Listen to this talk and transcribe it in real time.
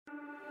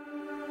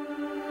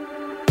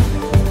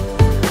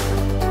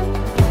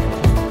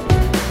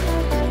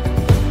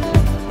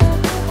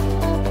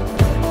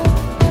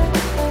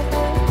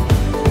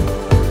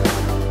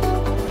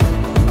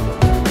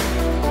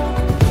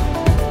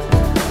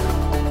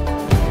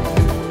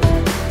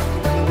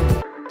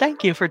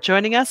Thank you for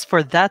joining us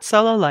for That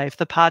Solo Life,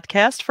 the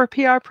podcast for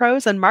PR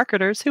pros and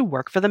marketers who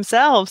work for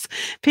themselves.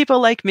 People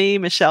like me,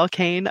 Michelle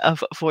Kane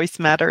of Voice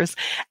Matters,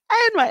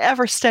 and my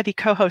ever steady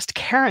co host,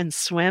 Karen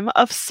Swim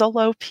of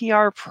Solo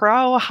PR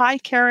Pro. Hi,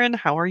 Karen.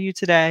 How are you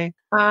today?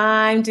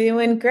 I'm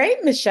doing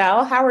great,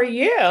 Michelle. How are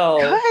you?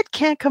 Good.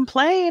 Can't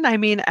complain. I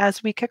mean,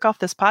 as we kick off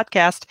this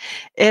podcast,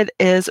 it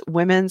is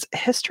Women's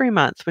History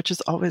Month, which is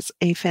always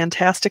a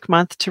fantastic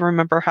month to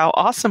remember how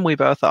awesome we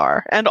both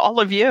are, and all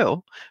of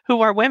you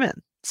who are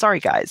women.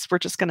 Sorry, guys. We're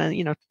just going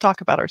to, talk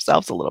about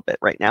ourselves a little bit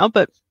right now,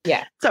 but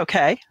yeah, it's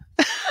okay.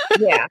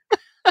 Yeah.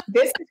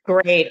 This is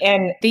great.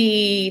 And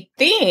the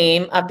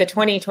theme of the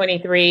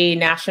 2023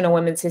 National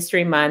Women's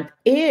History Month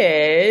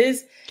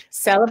is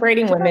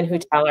celebrating women who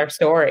tell our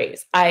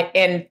stories.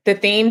 And the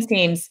theme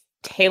seems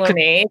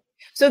tailor-made.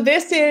 So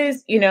this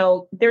is,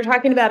 they're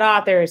talking about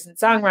authors and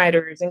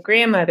songwriters and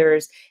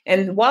grandmothers.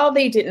 And while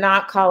they did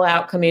not call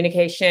out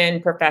communication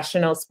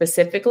professionals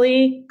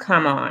specifically,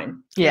 come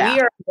on. Yeah.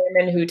 We are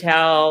women who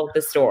tell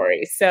the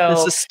story. So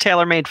this is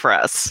tailor-made for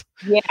us.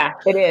 Yeah,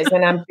 it is.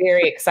 And I'm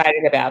very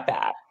excited about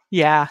that.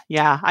 Yeah.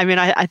 I mean,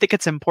 I think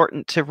it's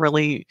important to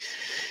really,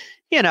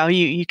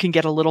 you can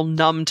get a little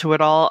numb to it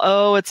all.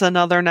 Oh, it's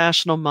another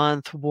national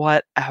month,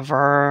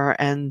 whatever.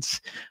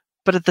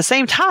 But at the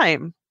same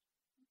time,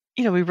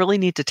 we really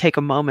need to take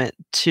a moment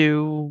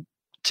to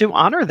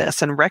honor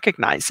this and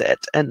recognize it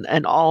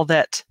and all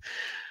that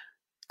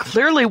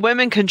clearly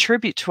women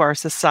contribute to our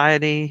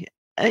society,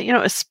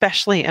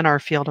 especially in our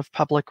field of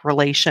public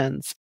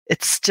relations.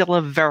 It's still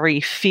a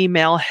very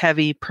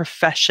female-heavy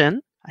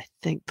profession. I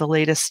think the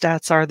latest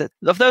stats are that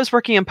of those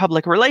working in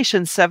public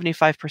relations,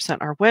 75%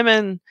 are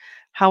women.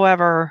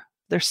 However,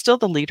 there's still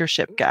the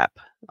leadership gap.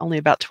 Only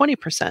about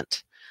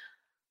 20%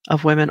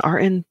 of women are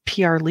in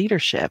PR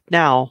leadership.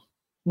 Now,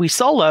 we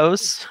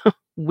solos,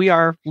 we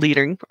are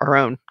leading our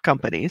own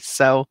companies.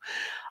 So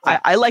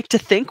I like to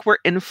think we're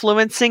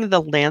influencing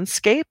the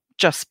landscape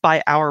just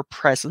by our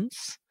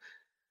presence.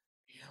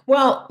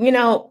 Well,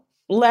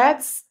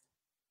 let's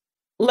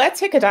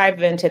take a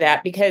dive into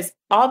that, because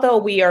although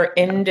we are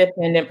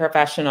independent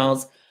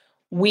professionals,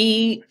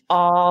 we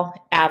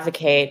all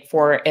advocate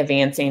for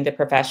advancing the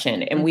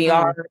profession, and we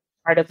are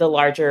part of the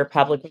larger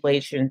public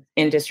relations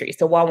industry.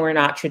 So while we're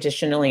not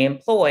traditionally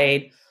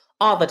employed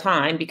all the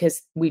time,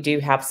 because we do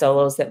have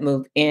solos that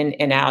move in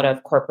and out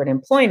of corporate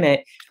employment,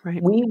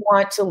 we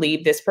want to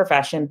leave this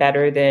profession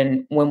better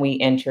than when we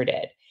entered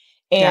it.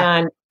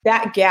 And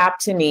that gap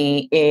to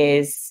me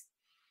is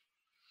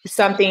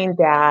something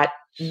that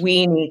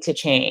we need to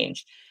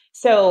change.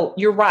 So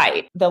you're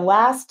right. The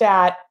last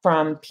stat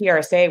from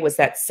PRSA was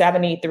that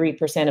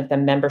 73% of the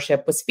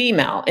membership was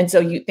female. And so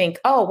you think,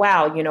 oh,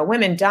 wow,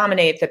 women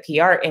dominate the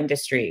PR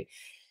industry.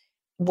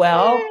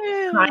 Well,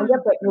 kind of,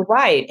 but you're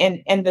right.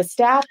 And the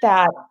stat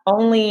that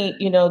only,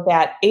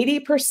 that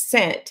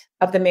 80%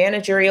 of the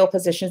managerial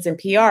positions in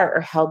PR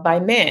are held by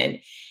men.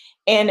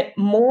 And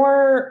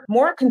more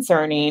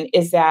concerning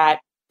is that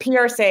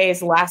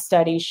PRSA's last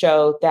study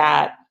showed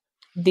that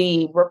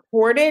the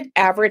reported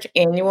average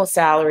annual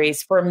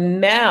salaries for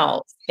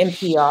males in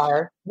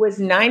PR was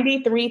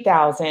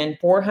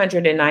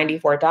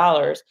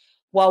 $93,494,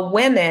 while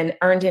women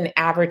earned an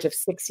average of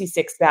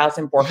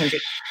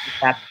 $66,400.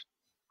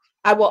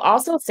 I will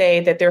also say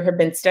that there have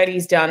been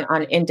studies done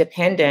on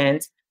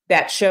independents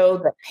that show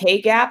that pay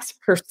gaps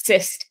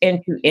persist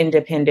into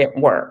independent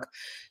work.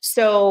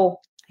 So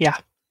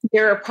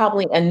there are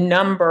probably a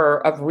number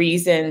of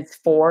reasons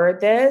for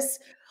this.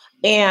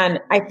 And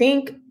I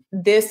think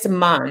this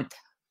month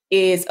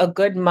is a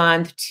good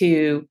month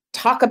to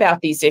talk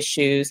about these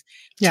issues,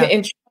 to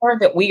ensure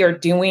that we are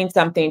doing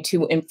something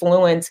to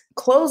influence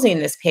closing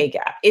this pay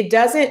gap. It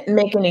doesn't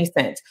make any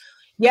sense.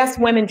 Yes,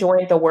 women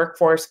joined the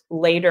workforce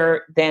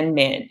later than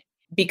men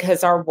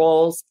because our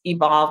roles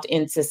evolved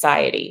in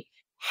society.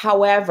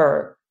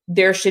 However,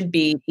 there should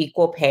be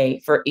equal pay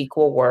for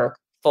equal work,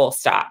 full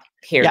stop,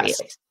 period.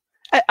 Yes.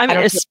 I mean, I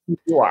don't know who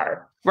you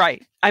are.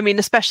 Right. I mean,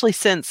 especially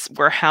since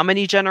we're how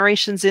many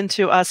generations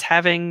into us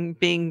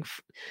being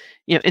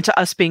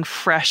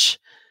fresh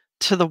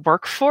to the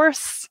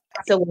workforce?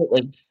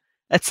 Absolutely.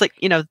 It's like,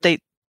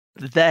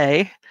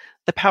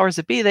 the powers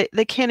that be,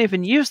 they can't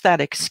even use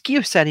that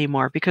excuse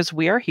anymore because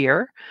we are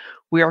here.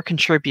 We are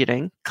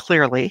contributing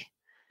clearly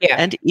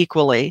and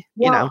equally,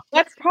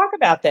 Let's talk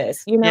about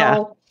this.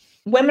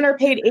 Women are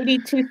paid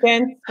 82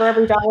 cents for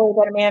every dollar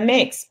that a man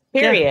makes,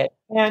 period.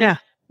 And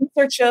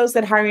research shows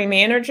that hiring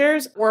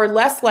managers were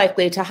less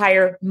likely to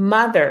hire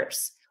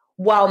mothers,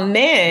 while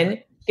men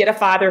get a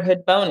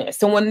fatherhood bonus.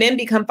 So when men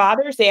become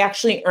fathers, they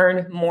actually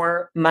earn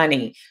more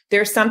money.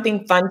 There's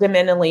something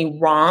fundamentally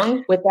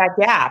wrong with that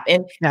gap.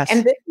 And this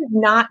is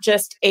not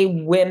just a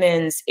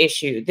women's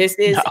issue. This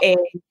is a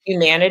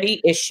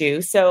humanity issue.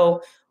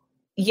 So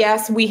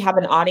yes, we have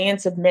an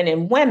audience of men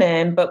and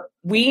women, but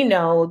we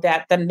know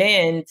that the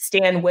men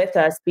stand with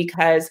us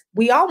because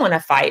we all want to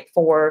fight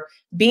for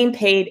being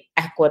paid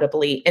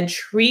equitably and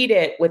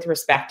treated with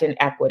respect and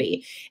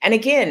equity. And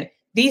again,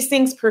 these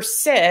things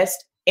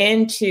persist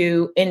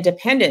into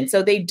independence,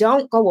 so they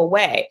don't go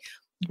away.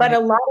 But a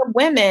lot of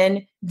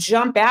women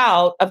jump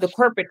out of the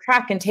corporate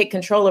track and take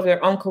control of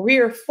their own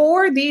career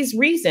for these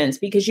reasons,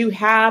 because you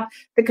have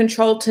the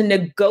control to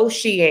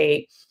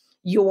negotiate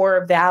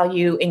your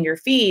value and your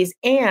fees,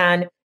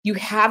 and you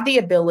have the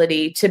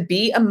ability to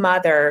be a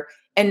mother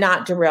and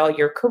not derail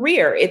your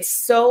career. It's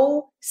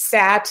so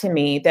sad to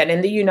me that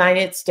in the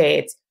United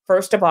States,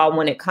 first of all,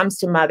 when it comes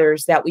to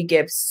mothers, that we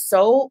give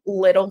so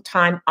little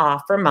time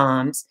off for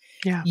moms.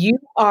 Yeah.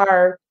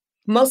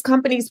 Most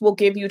companies will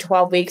give you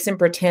 12 weeks and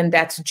pretend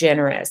that's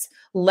generous.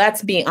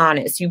 Let's be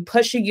honest. You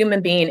push a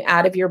human being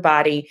out of your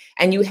body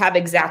and you have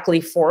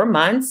exactly 4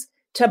 months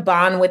to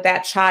bond with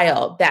that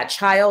child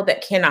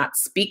that cannot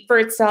speak for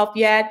itself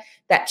yet,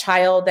 that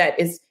child that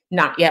is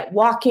not yet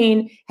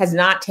walking, has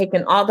not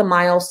taken all the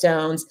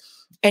milestones,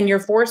 and you're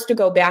forced to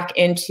go back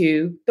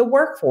into the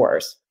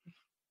workforce.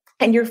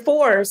 And you're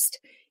forced,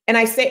 and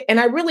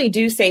I really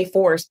do say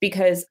forced,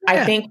 because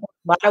I think for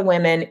a lot of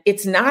women,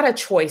 it's not a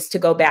choice to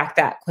go back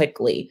that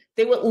quickly.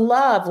 They would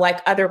love,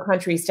 like other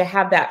countries, to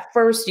have that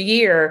first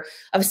year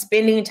of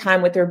spending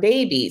time with their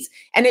babies.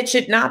 And it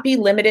should not be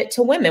limited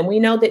to women. We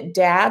know that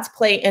dads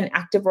play an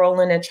active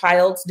role in a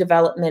child's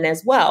development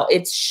as well.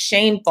 It's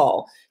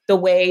shameful the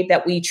way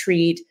that we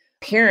treat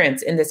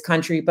parents in this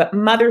country, but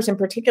mothers in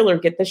particular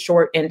get the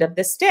short end of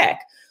the stick.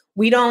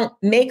 We don't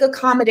make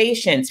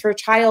accommodations for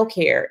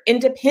childcare.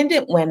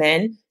 Independent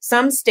women,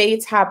 some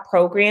states have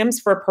programs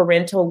for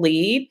parental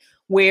leave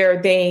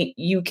where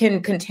you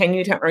can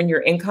continue to earn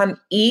your income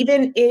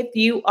even if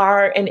you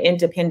are an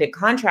independent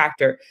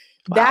contractor.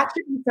 Wow. That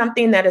should be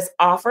something that is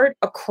offered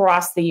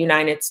across the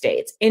United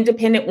States.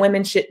 Independent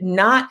women should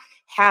not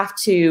have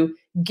to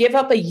give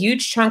up a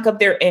huge chunk of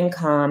their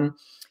income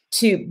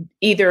to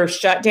either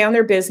shut down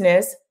their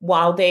business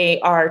while they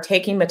are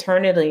taking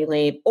maternity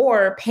leave,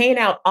 or paying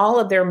out all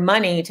of their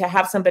money to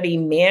have somebody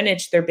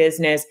manage their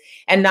business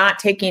and not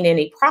taking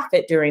any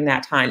profit during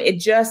that time. It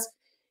just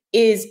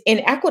is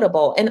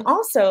inequitable. And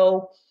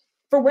also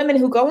for women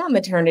who go on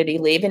maternity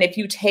leave, and if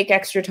you take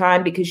extra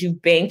time because you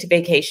banked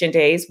vacation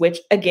days, which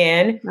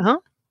again,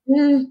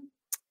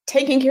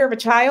 taking care of a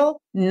child,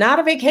 not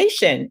a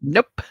vacation.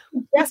 Nope.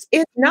 Yes,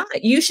 it's not.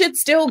 You should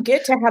still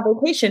get to have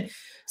vacation.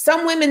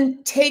 Some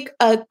women take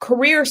a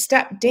career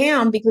step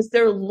down because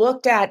they're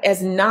looked at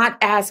as not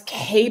as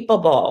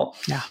capable.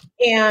 Yeah.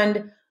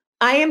 And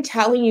I am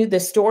telling you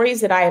the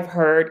stories that I have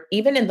heard,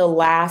 even in the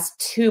last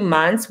 2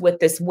 months with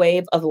this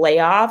wave of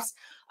layoffs,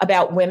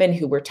 about women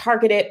who were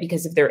targeted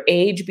because of their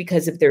age,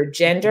 because of their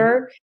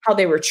gender, how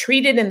they were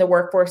treated in the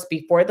workforce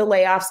before the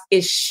layoffs,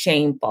 is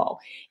shameful.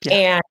 Yeah.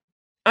 And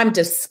I'm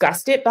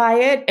disgusted by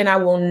it. And I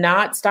will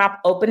not stop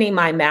opening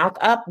my mouth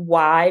up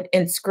wide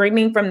and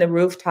screaming from the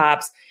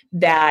rooftops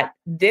that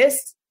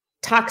this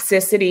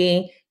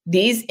toxicity,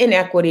 these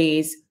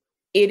inequities,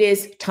 it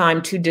is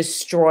time to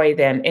destroy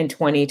them in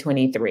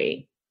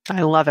 2023.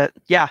 I love it.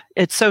 Yeah,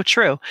 it's so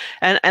true.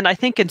 And I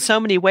think in so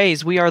many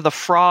ways, we are the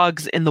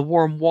frogs in the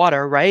warm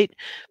water, right?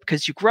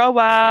 Because you grow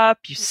up,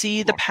 you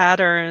see the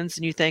patterns,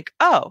 and you think,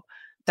 oh,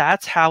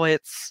 that's how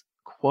it's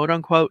quote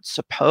unquote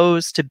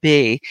supposed to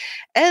be.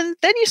 And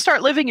then you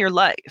start living your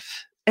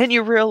life and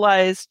you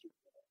realize,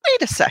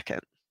 wait a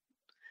second.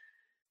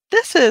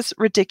 This is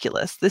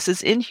ridiculous. This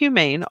is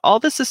inhumane. All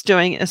this is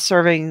doing is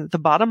serving the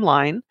bottom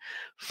line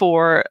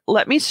for,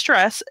 let me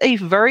stress, a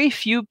very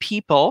few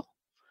people.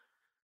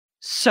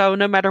 So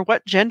no matter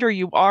what gender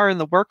you are in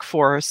the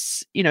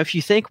workforce, if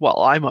you think, well,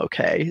 I'm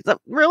okay,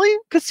 really?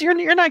 Because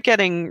you're not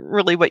getting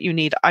really what you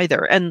need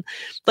either. And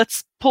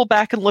let's pull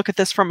back and look at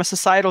this from a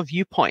societal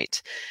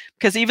viewpoint.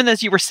 Because even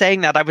as you were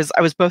saying that, I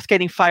was both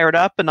getting fired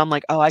up, and I'm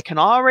like, oh, I can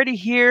already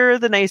hear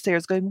the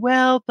naysayers going,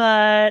 well,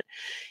 but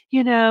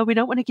we don't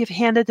want to give we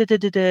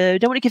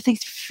don't want to give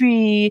things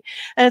free.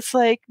 And it's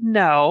like,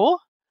 no,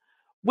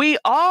 we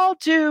all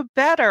do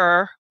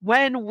better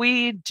when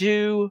we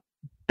do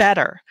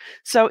better.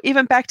 So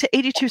even back to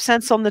 82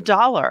 cents on the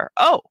dollar.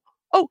 Oh,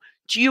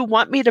 do you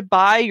want me to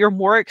buy your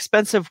more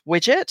expensive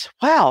widget?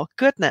 Well,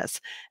 goodness,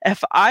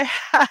 if I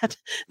had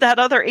that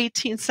other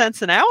 18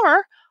 cents an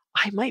hour,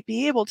 I might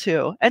be able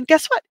to. And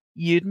guess what?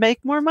 You'd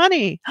make more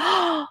money.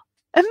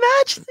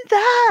 Imagine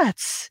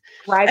that.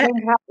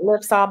 Rising tide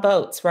lifts all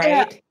boats, right?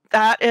 Yeah,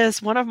 that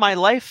is one of my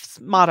life's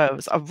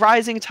mottos. A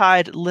rising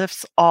tide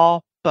lifts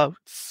all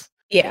boats.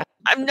 Yeah.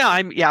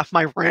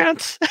 My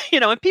rant,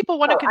 and people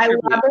want to contribute.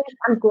 I love it.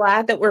 I'm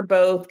glad that we're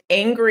both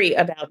angry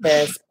about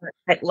this.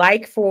 I'd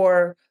like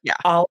for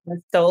all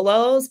the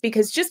solos,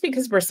 because just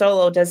because we're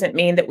solo doesn't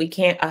mean that we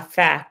can't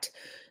affect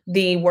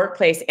the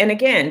workplace. And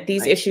again,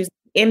 these issues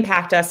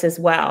impact us as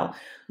well.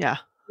 Yeah.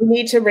 We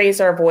need to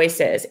raise our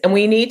voices, and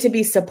we need to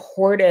be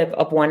supportive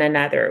of one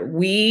another.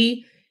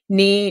 We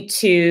need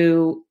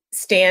to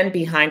stand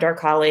behind our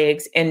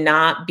colleagues and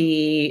not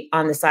be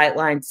on the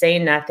sidelines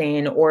saying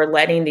nothing or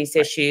letting these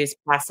issues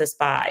pass us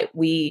by.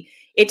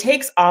 It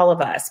takes all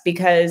of us,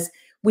 because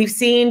we've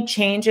seen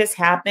changes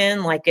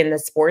happen, like in the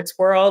sports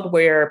world,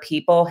 where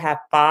people have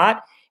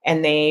fought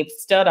and they've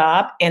stood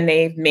up and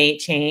they've made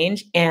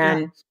change.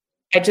 And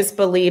I just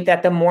believe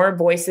that the more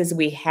voices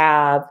we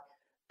have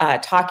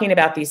talking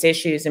about these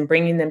issues and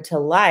bringing them to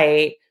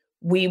light,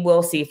 we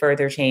will see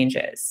further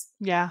changes.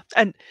 Yeah.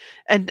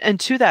 And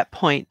to that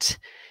point,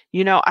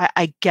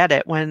 I get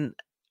it when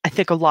I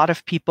think a lot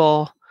of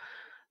people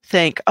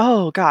think,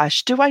 oh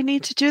gosh, do I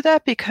need to do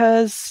that?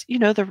 Because,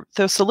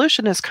 the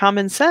solution is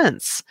common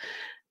sense.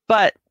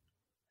 But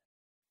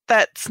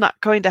that's not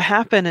going to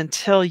happen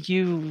until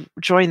you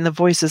join the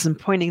voices and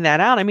pointing that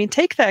out. I mean,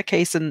 take that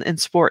case in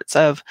sports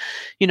of,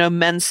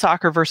 men's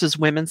soccer versus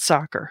women's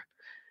soccer.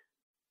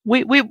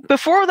 We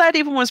before that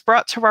even was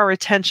brought to our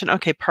attention,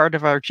 okay, part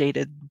of our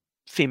jaded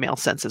female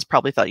senses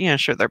probably thought,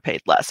 sure, they're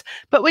paid less.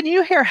 But when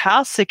you hear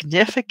how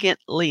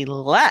significantly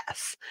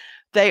less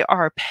they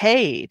are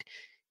paid,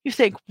 you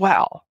think,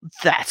 wow,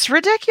 that's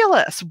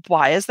ridiculous.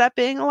 Why is that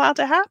being allowed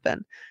to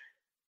happen?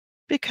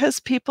 Because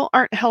people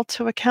aren't held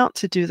to account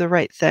to do the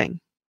right thing.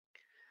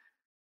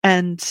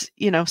 And,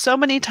 so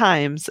many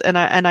times, and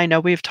I know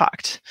we've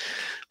talked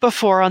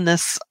before on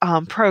this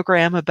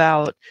program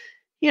about,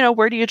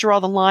 where do you draw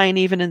the line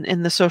even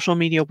in the social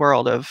media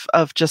world of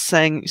just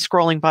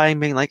scrolling by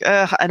and being like,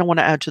 I don't want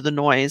to add to the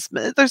noise.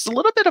 There's a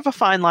little bit of a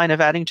fine line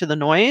of adding to the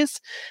noise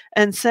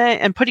and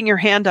putting your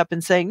hand up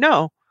and saying,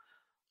 no,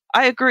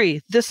 I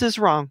agree, this is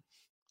wrong.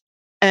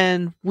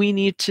 And we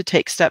need to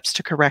take steps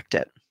to correct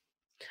it.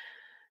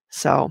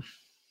 So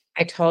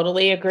I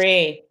totally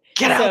agree.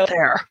 Get out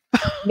there.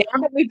 Now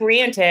that we've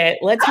ranted,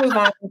 let's move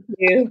on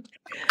to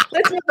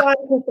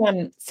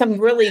some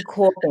really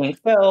cool things.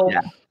 So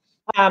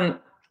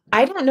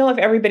I don't know if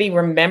everybody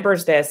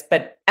remembers this,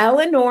 but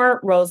Eleanor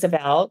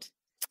Roosevelt,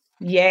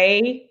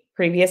 yay,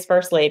 previous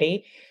First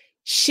Lady,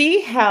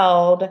 she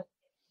held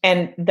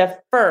the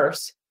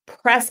first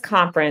press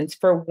conference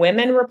for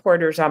women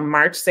reporters on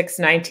March 6,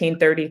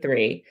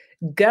 1933.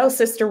 Go,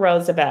 Sister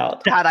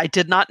Roosevelt. That I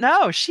did not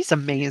know. She's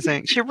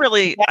amazing. She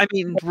really,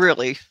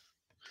 really.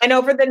 And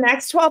over the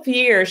next 12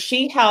 years,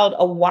 she held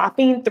a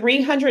whopping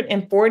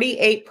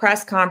 348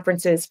 press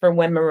conferences for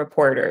women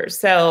reporters.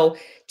 So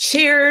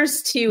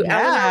cheers to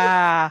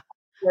Eleanor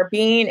for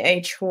being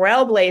a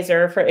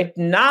trailblazer, for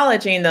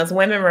acknowledging those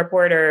women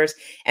reporters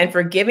and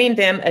for giving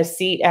them a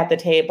seat at the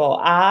table.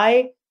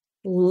 I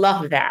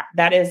love that.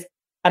 That is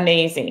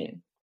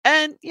amazing.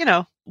 And,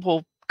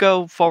 we'll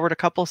go forward a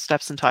couple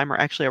steps in time, or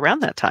actually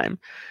around that time.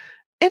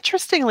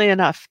 Interestingly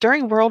enough,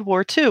 during World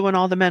War II, when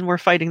all the men were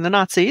fighting the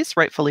Nazis,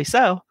 rightfully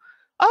so,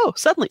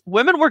 suddenly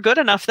women were good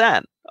enough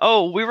then.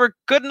 Oh, we were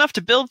good enough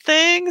to build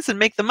things and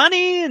make the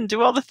money and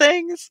do all the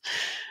things.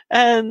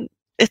 And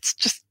it's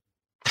just,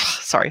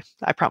 sorry,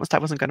 I promised I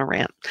wasn't going to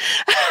rant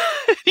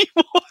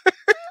anymore.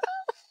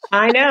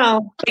 I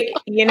know.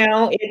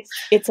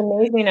 It's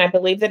amazing. I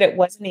believe that it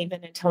wasn't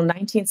even until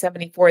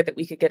 1974 that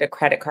we could get a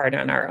credit card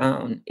on our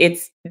own.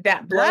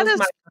 That blows my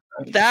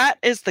mind. That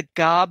is the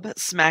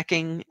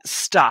gobsmacking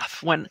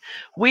stuff when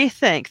we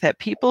think that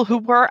people who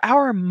were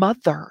our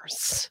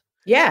mothers.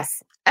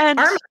 Yes. And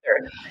our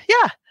mothers.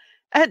 Yeah.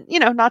 And,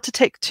 not to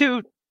take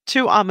too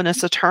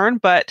ominous a turn,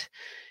 but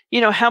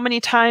how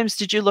many times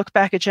did you look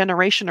back a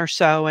generation or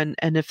so and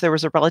if there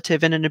was a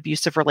relative in an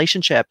abusive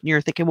relationship and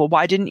you're thinking, well,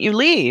 why didn't you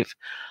leave?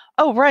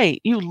 Oh, right.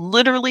 You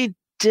literally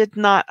did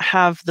not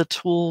have the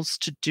tools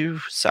to do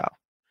so.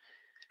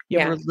 You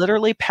were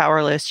literally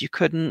powerless. You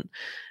couldn't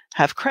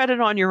have credit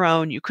on your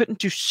own. You couldn't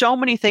do so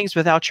many things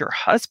without your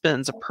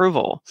husband's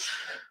approval,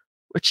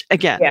 which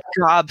again,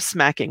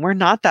 gobsmacking. We're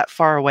not that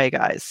far away,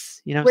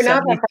 guys. We're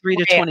 73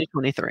 to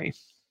 2023.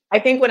 I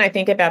think when I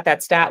think about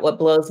that stat, what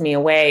blows me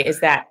away is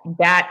that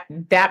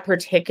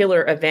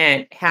particular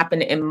event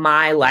happened in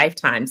my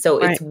lifetime. So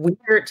It's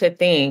weird to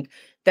think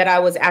that I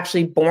was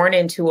actually born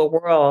into a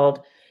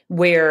world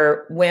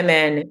where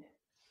women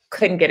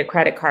couldn't get a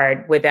credit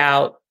card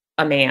without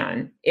a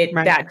man.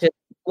 That just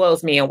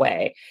blows me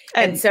away.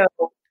 And so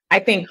I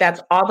think that's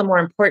all the more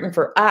important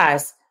for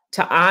us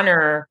to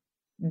honor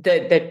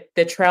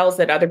the trails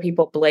that other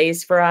people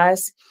blaze for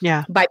us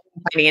by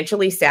being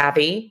financially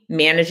savvy,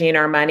 managing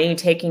our money,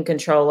 taking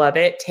control of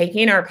it,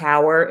 taking our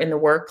power in the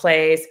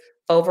workplace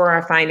over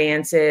our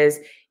finances,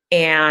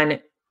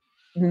 and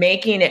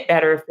making it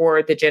better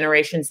for the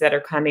generations that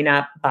are coming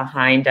up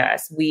behind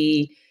us.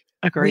 We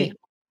agree. We owe it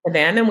to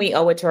them, and we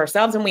owe it to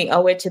ourselves, and we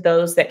owe it to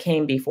those that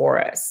came before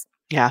us.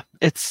 Yeah,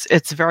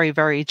 it's very,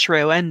 very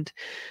true. And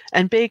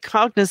be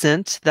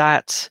cognizant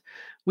that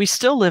we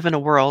still live in a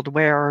world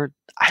where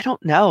I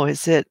don't know,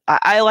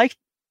 I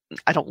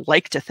don't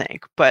like to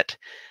think, but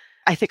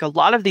I think a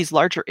lot of these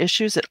larger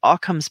issues, it all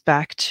comes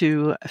back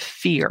to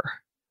fear.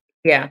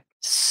 Yeah.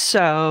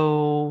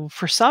 So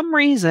for some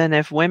reason,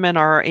 if women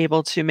are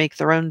able to make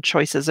their own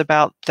choices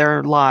about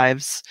their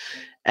lives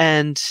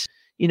and,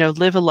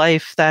 live a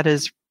life that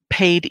is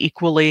paid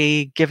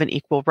equally, given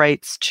equal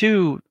rights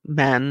to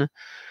men,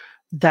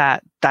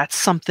 that's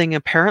something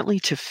apparently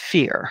to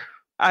fear.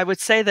 I would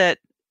say that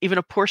even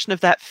a portion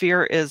of that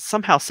fear is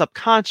somehow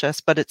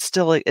subconscious, but it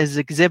still is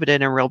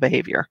exhibited in real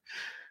behavior.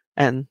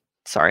 And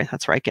sorry,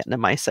 that's right, getting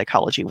into my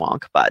psychology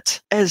wonk,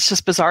 but it's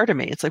just bizarre to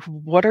me. It's like,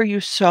 what are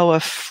you so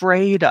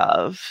afraid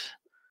of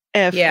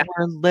if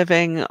we're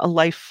living a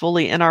life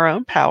fully in our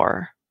own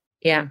power?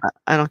 Yeah.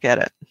 I don't get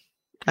it.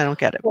 I don't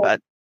get it, Well,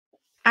 but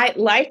I'd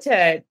like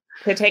to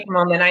take a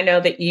moment. I know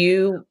that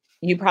you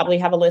probably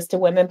have a list of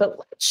women, but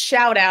let's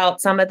shout out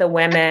some of the okay.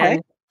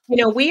 women.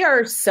 We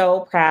are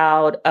so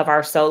proud of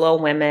our solo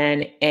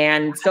women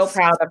and so Yes.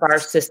 proud of our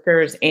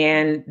sisters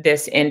in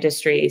this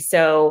industry.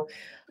 So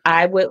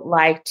I would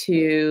like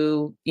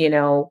to,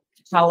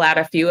 call out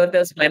a few of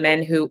those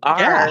women who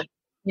Yeah. are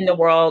in the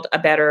world a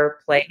better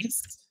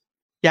place.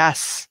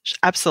 Yes,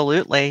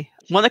 absolutely.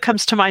 One that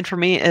comes to mind for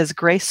me is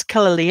Grace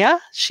Kalalea.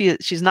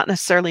 She's not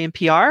necessarily in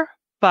PR,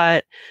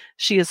 but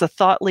she is a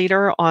thought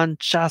leader on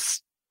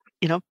just,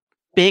 you know,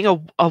 being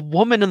a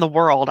woman in the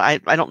world. I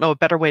don't know a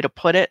better way to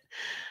put it.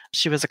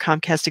 She was a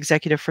Comcast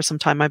executive for some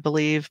time, I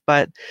believe,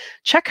 but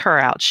check her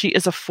out. She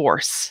is a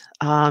force.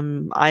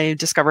 I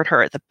discovered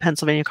her at the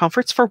Pennsylvania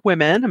Conference for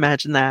Women.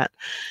 Imagine that.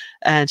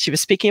 And she was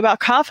speaking about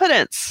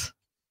confidence,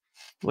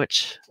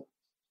 which,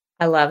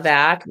 I love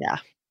that. yeah,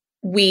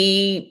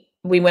 We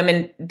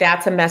women,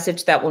 that's a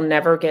message that will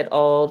never get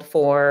old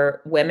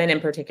for women in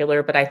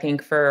particular, but I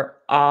think for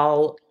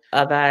all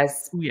of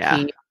us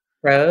yeah.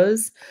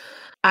 pros.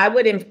 I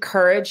would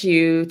encourage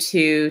you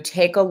to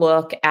take a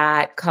look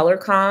at Color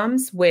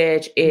Comms,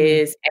 which Mm,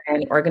 is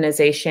an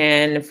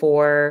organization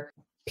for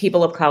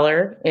people of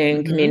color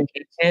in mhm.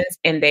 communications.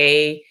 And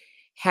they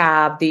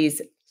have they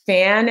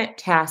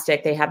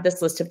have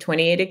this list of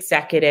 28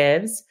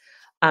 executives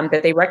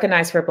that they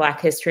recognize for Black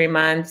History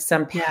Month.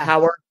 Some Yeah,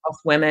 powerhouse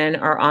women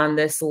are on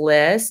this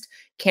list.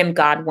 Kim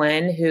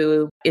Godwin,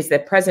 who is the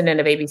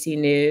president of ABC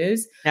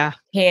News, yeah,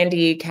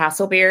 Candy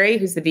Castleberry,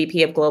 who's the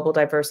VP of Global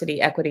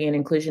Diversity, Equity, and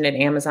Inclusion at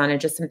Amazon,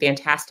 and just some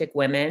fantastic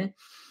women.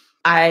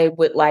 I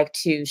would like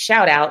to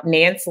shout out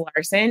Nance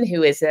Larson,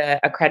 who is a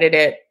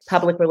accredited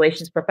public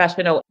relations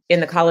professional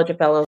in the College of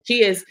Fellows.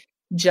 She is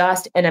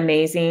just an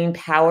amazing,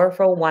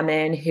 powerful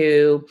woman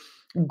who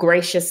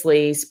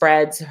graciously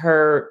spreads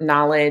her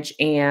knowledge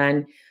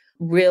and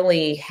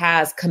really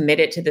has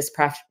committed to this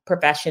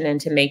profession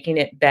and to making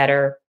it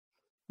better,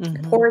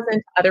 mhm. pours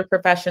into other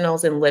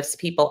professionals and lifts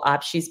people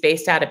up. She's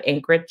based out of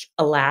Anchorage,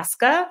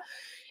 Alaska.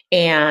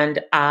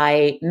 And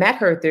I met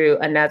her through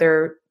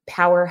another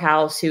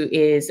powerhouse who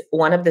is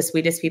one of the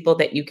sweetest people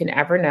that you can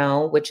ever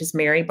know, which is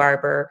Mary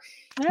Barber.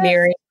 Yeah,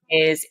 Mary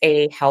is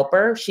a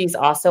helper. She's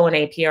also an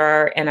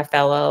APR and a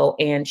fellow,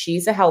 and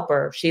she's a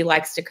helper. She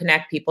likes to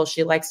connect people.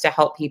 She likes to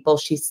help people.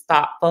 She's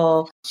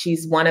thoughtful.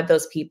 She's one of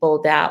those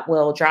people that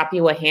will drop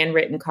you a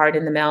handwritten card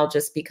in the mail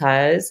just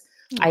because.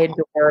 I aw,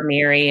 adore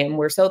Mary, and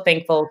we're so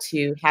thankful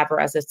to have her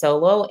as a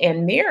solo.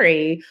 And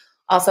Mary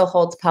also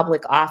holds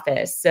public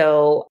office.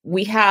 So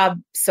we have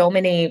so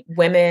many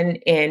women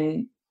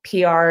in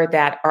PR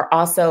that are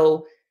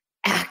also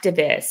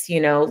activists,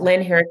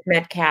 Lynn Harris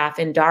Metcalf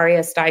and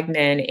Daria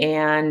Steigman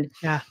and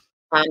yeah,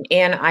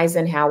 Ann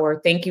Eisenhower.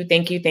 Thank you,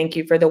 thank you, thank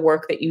you for the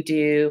work that you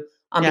do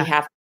on yeah,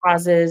 behalf of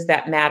causes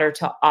that matter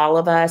to all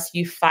of us.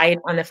 You fight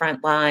on the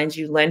front lines,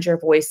 you lend your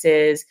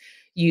voices,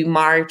 you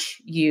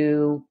march,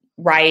 you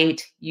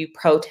write, you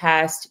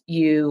protest,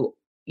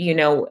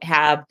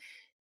 have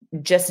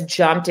just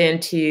jumped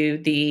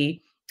into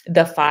the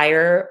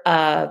fire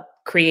of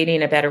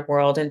creating a better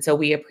world. And so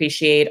we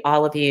appreciate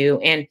all of you.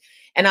 And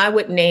I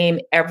would name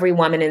every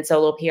woman in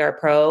Solo PR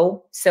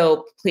Pro.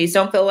 So please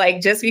don't feel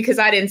like just because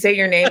I didn't say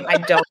your name, I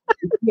don't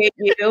appreciate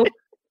you.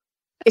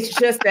 It's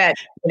just that,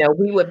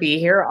 we would be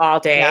here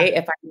all yeah, day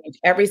if I named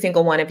every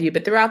single one of you.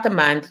 But throughout the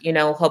month,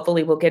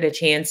 hopefully we'll get a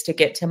chance to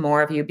get to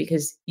more of you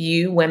because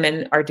you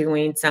women are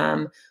doing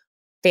some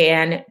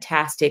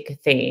fantastic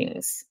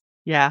things.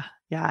 yeah,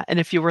 yeah. And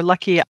if you were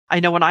lucky, I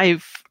know when I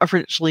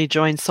originally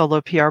joined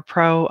Solo PR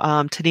Pro,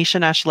 Tanisha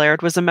Nash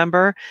Laird was a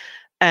member.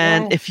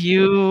 And Yes. if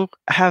you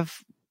have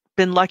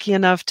been lucky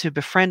enough to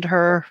befriend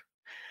her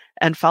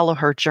and follow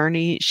her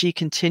journey, she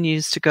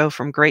continues to go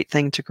from great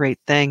thing to great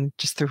thing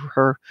just through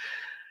her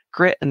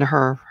grit and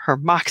her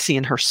moxie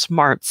and her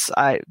smarts.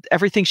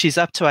 Everything she's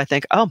up to, I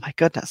think, oh my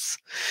goodness.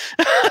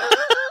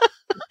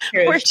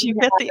 True. Where'd you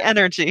get the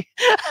energy?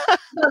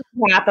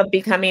 Path of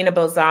becoming a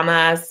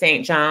Bozama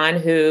St. John,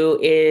 who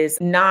is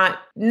not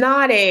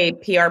a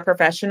PR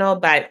professional,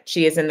 but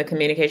she is in the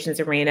communications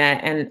arena.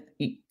 And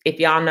if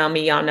y'all know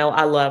me, y'all know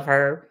I love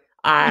her.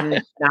 I'm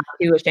not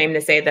too ashamed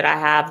to say that I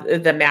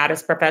have the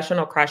maddest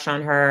professional crush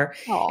on her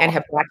and Oh,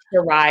 have watched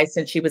her rise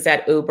since she was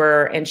at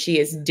Uber, and she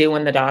is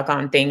doing the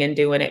doggone thing and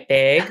doing it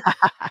big.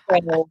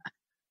 So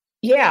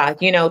yeah,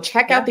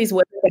 check yeah, out these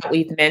women that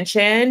we've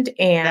mentioned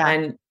yeah,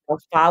 and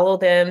follow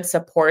them,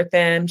 support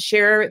them,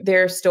 share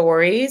their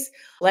stories.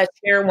 Let's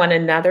share one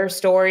another's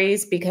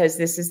stories because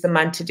this is the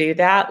month to do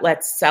that.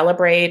 Let's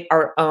celebrate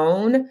our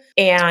own.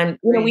 And,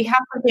 we agree. have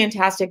some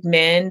fantastic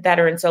men that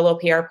are in Solo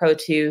PR Pro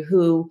too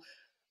who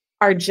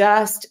are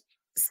just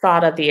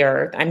salt of the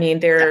earth. I mean,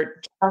 Yeah,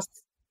 they're just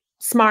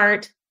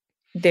smart,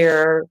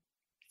 they're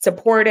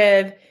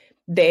supportive.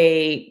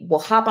 They will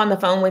hop on the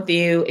phone with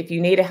you if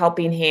you need a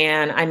helping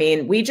hand. I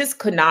mean, we just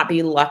could not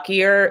be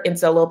luckier in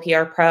Solo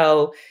PR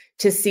Pro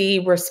to see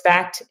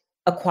respect,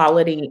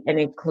 equality, and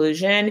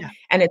inclusion. yeah.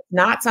 And it's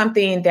not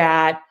something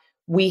that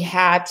we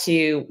had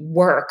to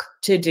work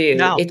to do.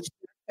 No, It's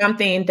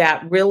something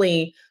that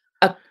really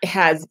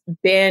has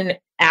been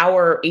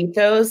our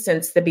ethos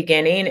since the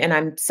beginning. And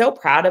I'm so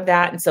proud of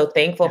that and so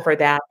thankful for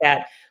that,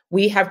 that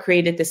we have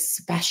created this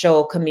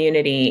special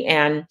community.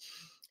 And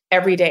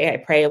every day I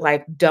pray,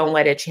 like, don't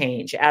let it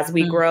change. As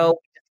we grow, we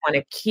just want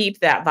to keep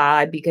that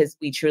vibe because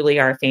we truly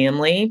are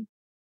family.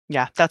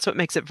 Yeah, that's what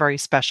makes it very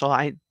special.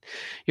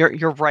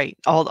 You're right.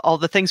 All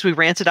the things we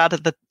ranted out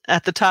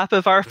at the top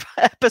of our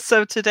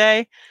episode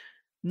today,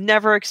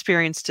 never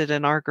experienced it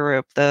in our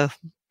group. The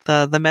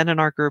men in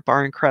our group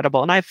are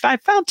incredible, and I've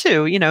found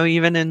too.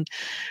 Even in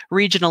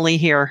regionally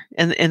here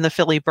in the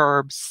Philly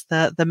burbs,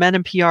 the men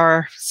in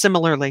PR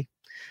similarly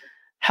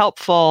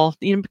helpful.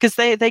 Because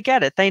they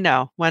get it. They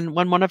know when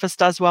one of us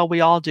does well,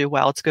 we all do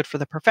well. It's good for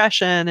the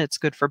profession. It's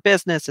good for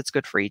business. It's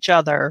good for each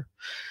other.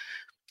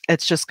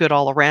 It's just good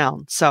all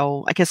around.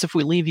 So I guess if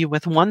we leave you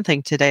with one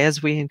thing today,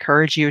 as we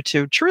encourage you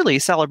to truly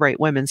celebrate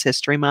Women's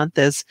History Month,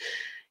 is,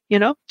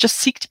 just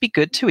seek to be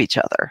good to each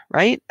other,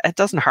 right? It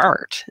doesn't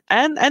hurt.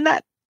 And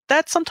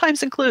that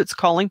sometimes includes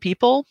calling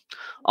people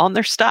on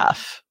their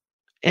stuff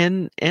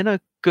in a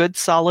good,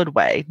 solid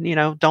way.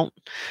 Don't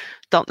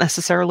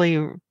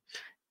necessarily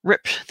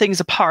rip things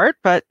apart,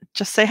 but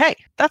just say, hey,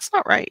 that's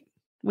not right.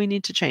 We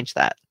need to change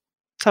that.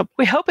 So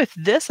we hope if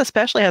this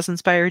especially has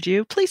inspired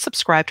you, please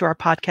subscribe to our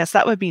podcast.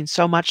 That would mean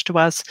so much to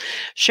us.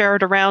 Share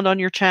it around on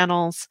your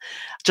channels,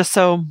 just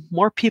so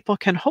more people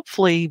can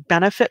hopefully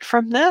benefit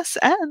from this.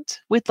 And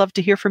we'd love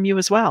to hear from you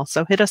as well.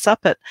 So hit us up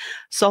at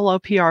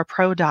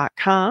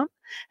soloprpro.com.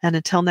 And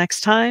until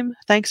next time,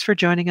 thanks for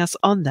joining us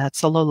on That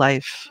Solo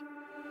Life.